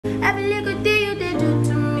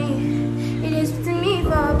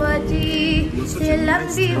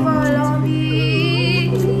nice to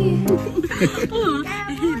meet you. Oh,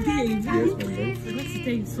 hey Dave. Yes, my I forgot to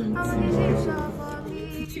tell you something.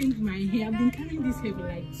 To change my hair. I've been carrying this hair for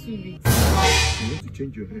like 2 weeks. You want to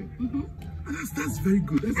change your hair? That's very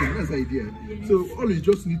good. That's a nice idea. Yes. So all you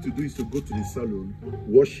just need to do is to go to the salon,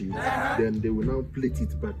 wash it, then they will now plait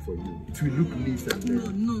it back for you. It will look neat and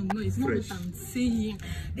No, it's fresh. not what I'm saying.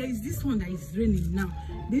 There is this one that is raining now.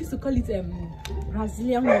 They used to call it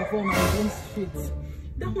Brazilian nwannem on Green Street.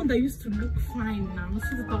 That one that used to look fine now,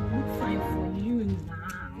 so that will look fine for you now.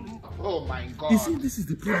 Oh my God. You see, this is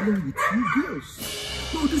the problem with you girls.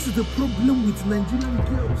 No, this is the problem with Nigerian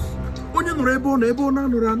girls. Look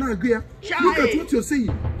at what you're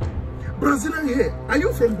saying. Brazilian hair. Are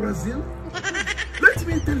you from Brazil? Let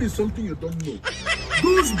me tell you something you don't know.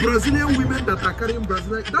 Those Brazilian women that are carrying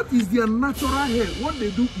Brazilian, that is their natural hair. What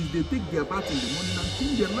they do is they take their bath in the morning and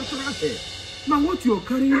change their natural hair. Now what you're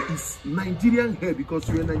carrying is Nigerian hair because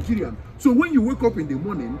you're Nigerian. So when you wake up in the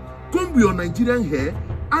morning, comb your Nigerian hair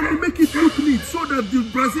and make it look neat so that the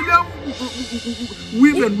Brazilian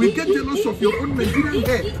women will get jealous of your own Nigerian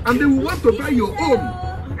hair and they will want to buy your own.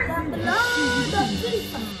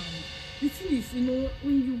 The thing is, you know,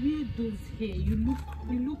 when you wear those hair, you look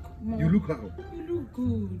more. You look how? You look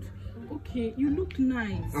good. Okay, you look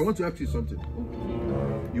nice. I want to ask you something.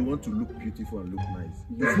 Okay. You want to look beautiful and look nice.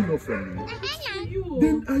 Is it not from me? You.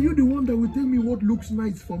 Then are you the one that will tell me what looks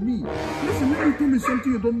nice for me? Listen, let me tell you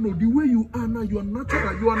something you don't know. The way you are now, you are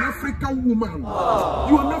natural. You are an African woman. You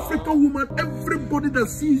are an African woman. Everybody that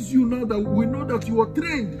sees you now, that we know that you are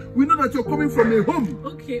trained. We know that you're coming from a home.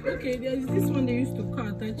 Okay. There is this one they used to call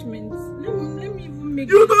attachments. Let me even make.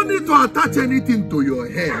 You don't need to attach anything to your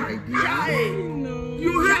hair, my dear. No.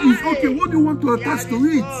 Your hair is okay. What do you want to attach to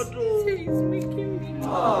it? It's making me like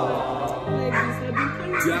this. I've been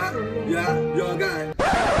calling you for long. Yeah, your guy.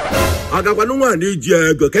 I got one need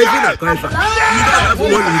Diego. Can't you have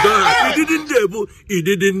one? You didn't dare. He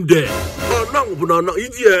didn't dare. Oh no,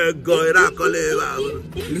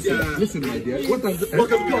 Listen, my dear.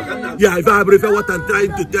 yeah, if I prefer what I'm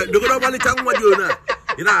trying to tell, the global can what you know.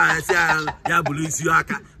 You know, I say, yeah, police, you are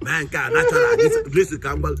man, natural. This is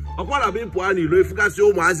Campbell. Of what I've been pointing, if you can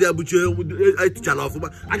show my Asia Butcher, I teach a lot of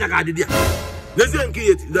I got it. Let's get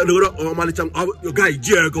the oh, Malicham, your guy,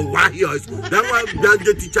 Diego, why he is that one that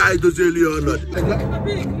the teacher is the silly or not.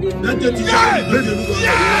 That the teacher.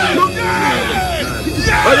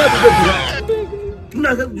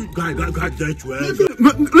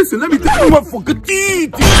 Listen, let me tell you what for good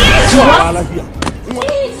deed.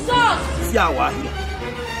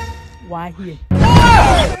 Why here?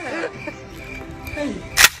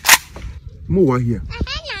 More here.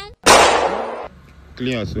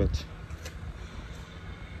 Clean your sweat.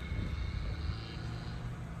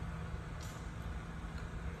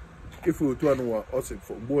 If we to us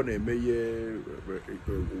for born a mayor,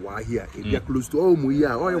 why here? If you're close to all we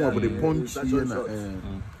are, all you want for the punch here.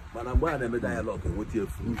 But I'm going to dialogue with you.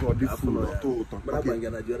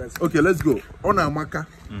 Okay, let's go. On our marker.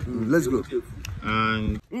 Let's go.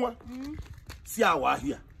 And See how I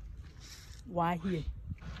here. Why here?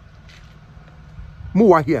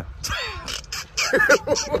 More here.